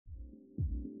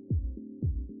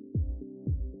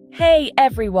Hey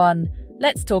everyone,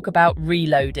 let's talk about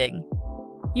reloading.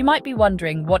 You might be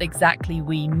wondering what exactly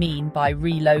we mean by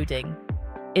reloading.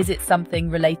 Is it something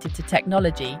related to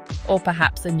technology or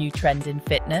perhaps a new trend in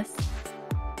fitness?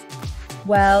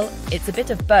 Well, it's a bit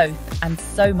of both and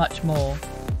so much more.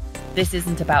 This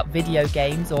isn't about video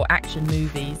games or action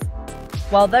movies.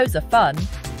 While those are fun,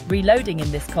 reloading in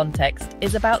this context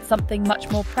is about something much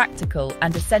more practical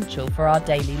and essential for our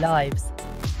daily lives.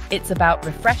 It's about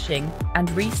refreshing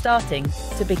and restarting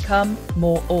to become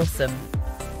more awesome.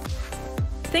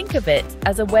 Think of it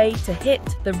as a way to hit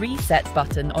the reset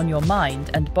button on your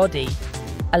mind and body,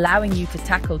 allowing you to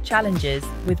tackle challenges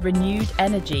with renewed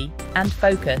energy and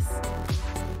focus.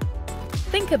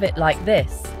 Think of it like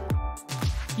this.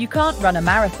 You can't run a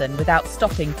marathon without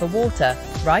stopping for water,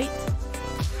 right?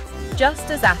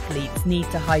 Just as athletes need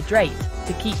to hydrate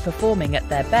to keep performing at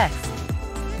their best,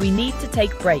 we need to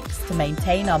take breaks to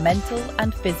maintain our mental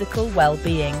and physical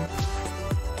well-being.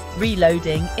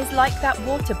 Reloading is like that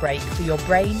water break for your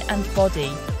brain and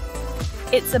body.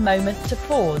 It's a moment to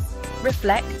pause,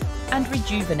 reflect, and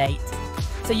rejuvenate,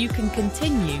 so you can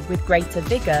continue with greater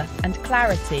vigor and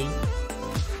clarity.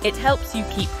 It helps you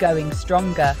keep going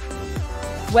stronger.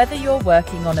 Whether you're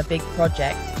working on a big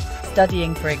project,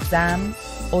 studying for exams,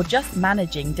 or just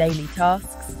managing daily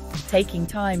tasks, taking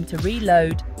time to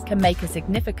reload can make a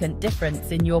significant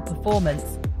difference in your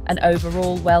performance and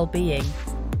overall well-being.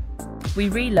 We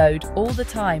reload all the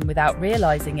time without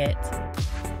realizing it.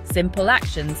 Simple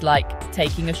actions like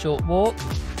taking a short walk,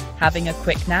 having a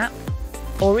quick nap,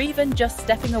 or even just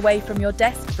stepping away from your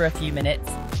desk for a few minutes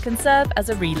can serve as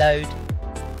a reload.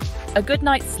 A good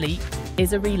night's sleep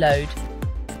is a reload.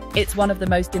 It's one of the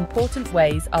most important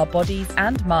ways our bodies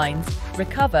and minds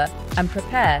recover and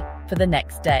prepare for the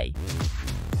next day.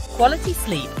 Quality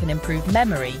sleep can improve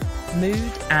memory,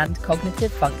 mood, and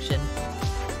cognitive function.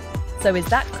 So is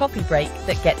that coffee break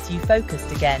that gets you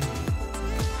focused again?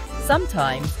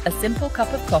 Sometimes a simple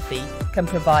cup of coffee can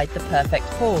provide the perfect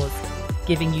pause,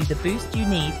 giving you the boost you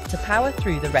need to power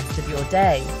through the rest of your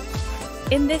day.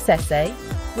 In this essay,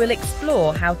 we'll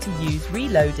explore how to use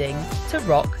reloading to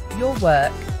rock your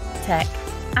work, tech,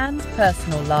 and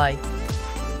personal life.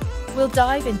 We'll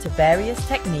dive into various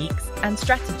techniques and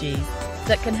strategies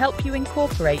that can help you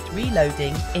incorporate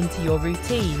reloading into your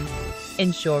routine,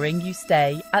 ensuring you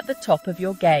stay at the top of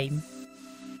your game.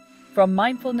 From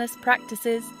mindfulness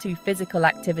practices to physical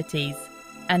activities,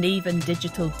 and even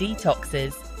digital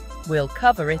detoxes, we'll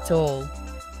cover it all.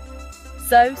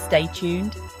 So stay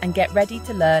tuned and get ready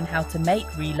to learn how to make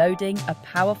reloading a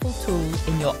powerful tool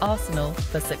in your arsenal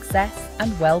for success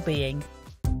and well-being.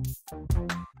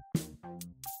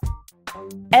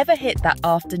 Ever hit that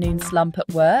afternoon slump at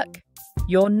work?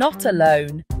 You're not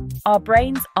alone. Our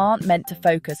brains aren't meant to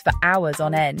focus for hours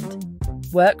on end.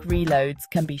 Work reloads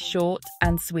can be short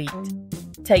and sweet.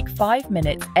 Take 5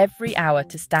 minutes every hour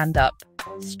to stand up,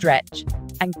 stretch,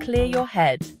 and clear your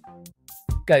head.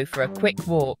 Go for a quick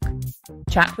walk.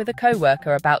 Chat with a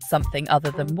coworker about something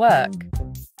other than work.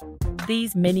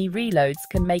 These mini reloads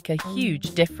can make a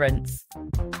huge difference.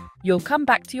 You'll come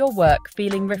back to your work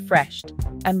feeling refreshed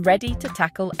and ready to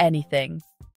tackle anything.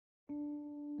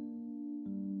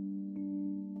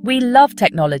 We love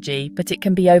technology, but it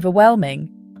can be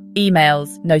overwhelming.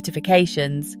 Emails,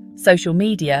 notifications, social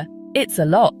media, it's a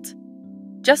lot.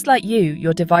 Just like you,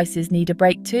 your devices need a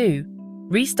break too.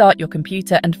 Restart your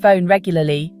computer and phone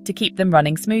regularly to keep them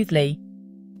running smoothly.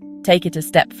 Take it a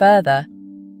step further.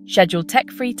 Schedule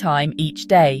tech-free time each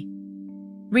day.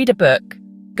 Read a book,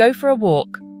 go for a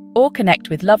walk, or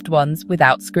connect with loved ones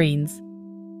without screens.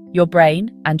 Your brain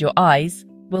and your eyes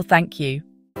will thank you.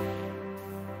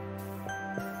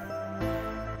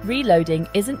 Reloading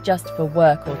isn't just for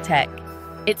work or tech.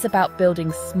 It's about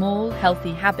building small,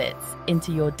 healthy habits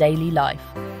into your daily life.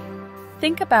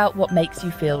 Think about what makes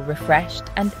you feel refreshed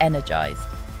and energized.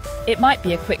 It might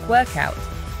be a quick workout,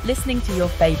 listening to your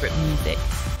favorite music,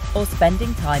 or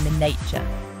spending time in nature.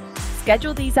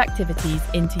 Schedule these activities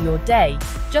into your day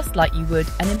just like you would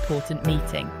an important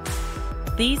meeting.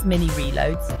 These mini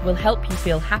reloads will help you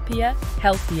feel happier,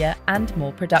 healthier, and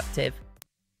more productive.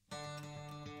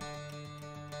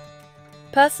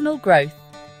 Personal growth.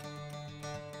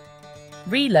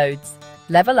 Reloads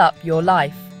level up your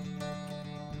life.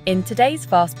 In today's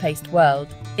fast-paced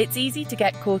world, it's easy to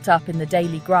get caught up in the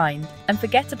daily grind and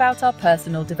forget about our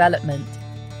personal development.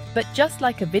 But just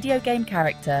like a video game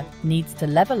character needs to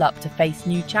level up to face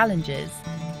new challenges,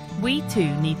 we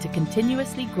too need to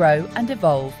continuously grow and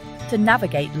evolve to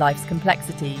navigate life's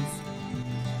complexities.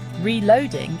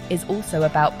 Reloading is also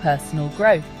about personal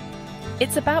growth.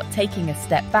 It's about taking a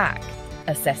step back,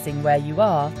 assessing where you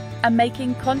are, and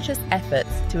making conscious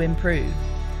efforts to improve.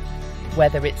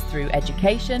 Whether it's through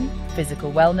education,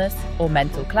 physical wellness, or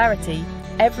mental clarity,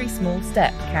 every small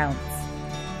step counts.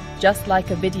 Just like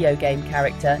a video game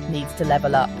character needs to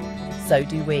level up, so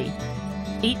do we.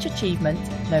 Each achievement,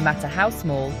 no matter how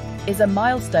small, is a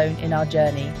milestone in our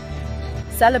journey.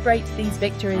 Celebrate these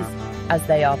victories as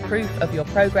they are proof of your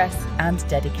progress and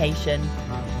dedication.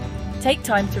 Take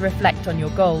time to reflect on your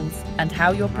goals and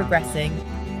how you're progressing.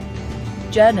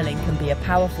 Journaling can be a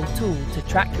powerful tool to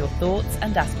track your thoughts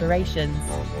and aspirations.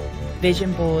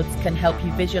 Vision boards can help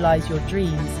you visualize your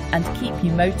dreams and keep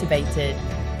you motivated.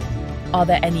 Are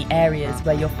there any areas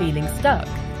where you're feeling stuck?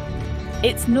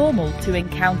 It's normal to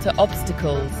encounter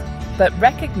obstacles, but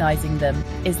recognizing them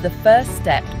is the first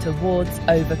step towards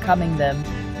overcoming them.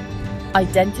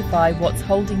 Identify what's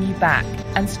holding you back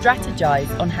and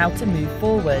strategize on how to move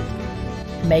forward.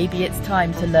 Maybe it's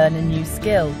time to learn a new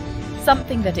skill,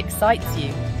 something that excites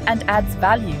you and adds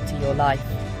value to your life.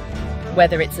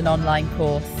 Whether it's an online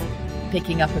course,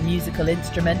 picking up a musical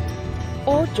instrument,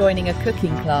 or joining a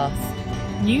cooking class,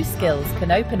 new skills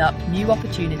can open up new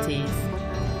opportunities.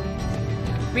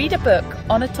 Read a book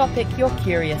on a topic you're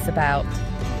curious about.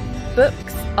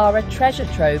 Books are a treasure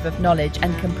trove of knowledge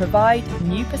and can provide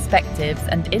new perspectives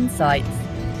and insights.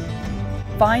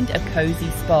 Find a cozy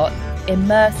spot,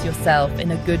 immerse yourself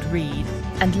in a good read,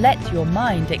 and let your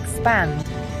mind expand.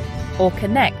 Or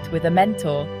connect with a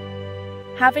mentor.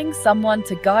 Having someone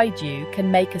to guide you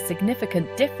can make a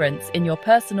significant difference in your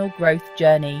personal growth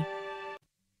journey.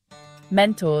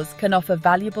 Mentors can offer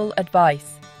valuable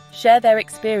advice, share their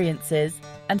experiences,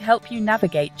 and help you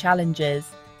navigate challenges.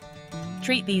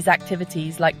 Treat these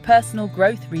activities like personal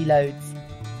growth reloads.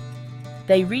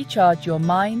 They recharge your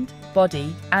mind,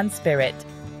 body, and spirit,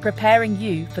 preparing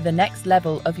you for the next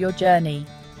level of your journey.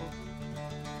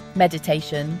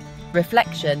 Meditation,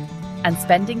 reflection, and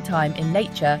spending time in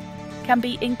nature can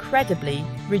be incredibly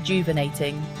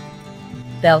rejuvenating.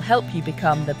 They'll help you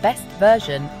become the best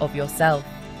version of yourself.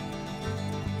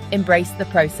 Embrace the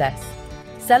process,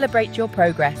 celebrate your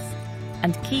progress,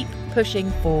 and keep pushing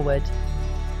forward.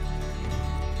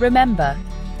 Remember,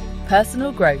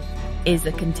 personal growth is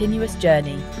a continuous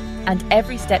journey, and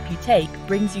every step you take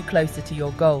brings you closer to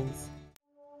your goals.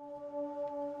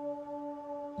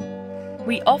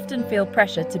 We often feel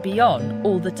pressure to be on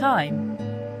all the time.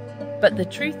 But the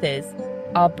truth is,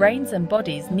 our brains and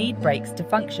bodies need breaks to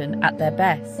function at their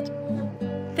best.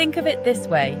 Think of it this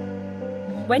way.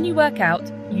 When you work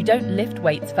out, you don't lift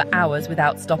weights for hours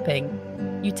without stopping.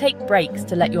 You take breaks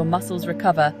to let your muscles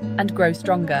recover and grow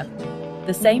stronger.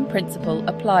 The same principle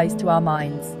applies to our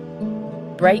minds.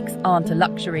 Breaks aren't a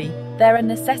luxury, they're a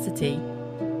necessity.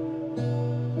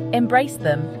 Embrace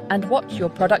them and watch your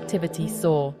productivity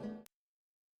soar.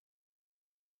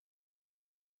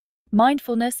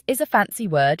 Mindfulness is a fancy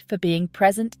word for being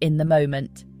present in the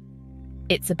moment.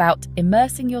 It's about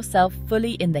immersing yourself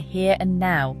fully in the here and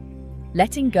now,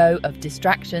 letting go of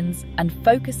distractions and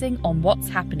focusing on what's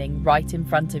happening right in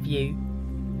front of you.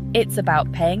 It's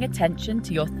about paying attention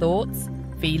to your thoughts,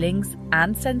 feelings,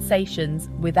 and sensations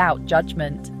without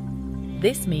judgment.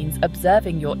 This means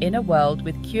observing your inner world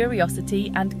with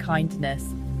curiosity and kindness,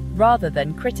 rather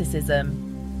than criticism.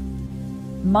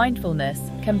 Mindfulness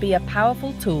can be a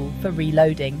powerful tool for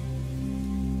reloading.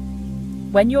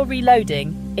 When you're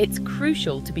reloading, it's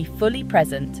crucial to be fully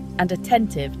present and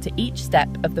attentive to each step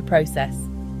of the process.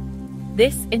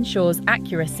 This ensures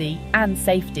accuracy and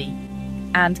safety,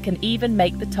 and can even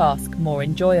make the task more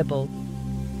enjoyable.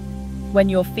 When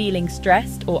you're feeling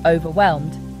stressed or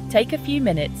overwhelmed, take a few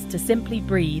minutes to simply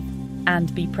breathe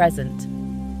and be present.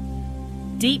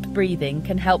 Deep breathing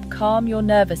can help calm your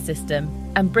nervous system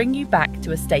and bring you back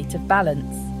to a state of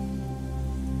balance.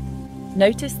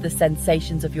 Notice the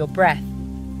sensations of your breath,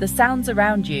 the sounds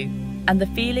around you, and the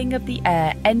feeling of the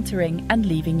air entering and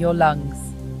leaving your lungs.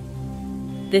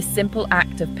 This simple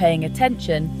act of paying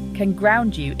attention can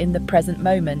ground you in the present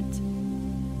moment.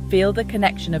 Feel the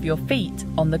connection of your feet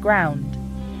on the ground.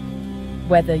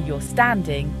 Whether you're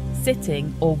standing,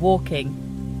 sitting, or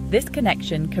walking, this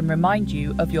connection can remind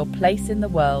you of your place in the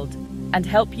world and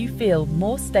help you feel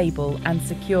more stable and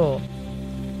secure.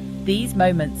 These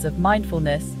moments of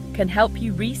mindfulness can help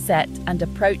you reset and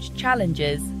approach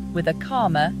challenges with a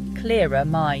calmer, clearer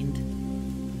mind.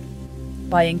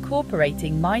 By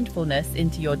incorporating mindfulness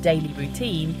into your daily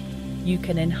routine, you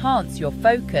can enhance your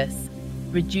focus,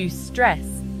 reduce stress,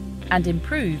 and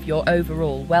improve your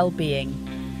overall well-being.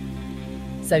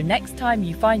 So next time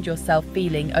you find yourself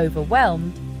feeling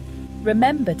overwhelmed,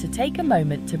 remember to take a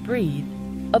moment to breathe,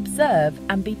 observe,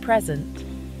 and be present.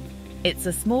 It's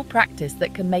a small practice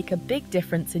that can make a big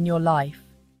difference in your life.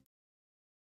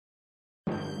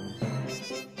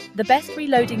 The best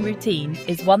reloading routine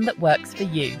is one that works for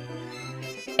you.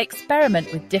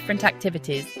 Experiment with different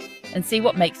activities and see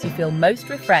what makes you feel most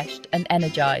refreshed and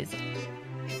energized.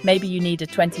 Maybe you need a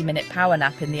 20-minute power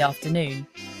nap in the afternoon,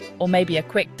 or maybe a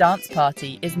quick dance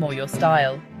party is more your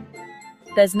style.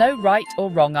 There's no right or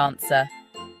wrong answer.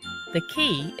 The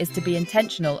key is to be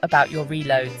intentional about your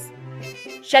reloads.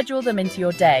 Schedule them into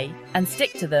your day and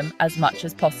stick to them as much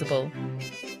as possible.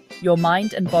 Your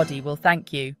mind and body will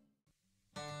thank you.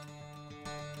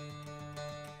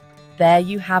 There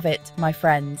you have it, my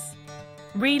friends.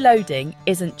 Reloading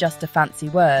isn't just a fancy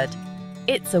word.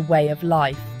 It's a way of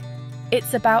life.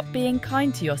 It's about being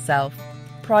kind to yourself,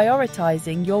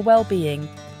 prioritizing your well-being,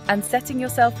 and setting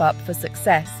yourself up for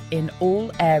success in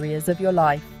all areas of your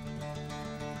life.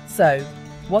 So,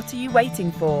 what are you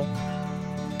waiting for?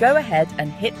 Go ahead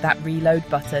and hit that reload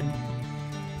button.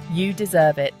 You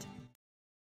deserve it.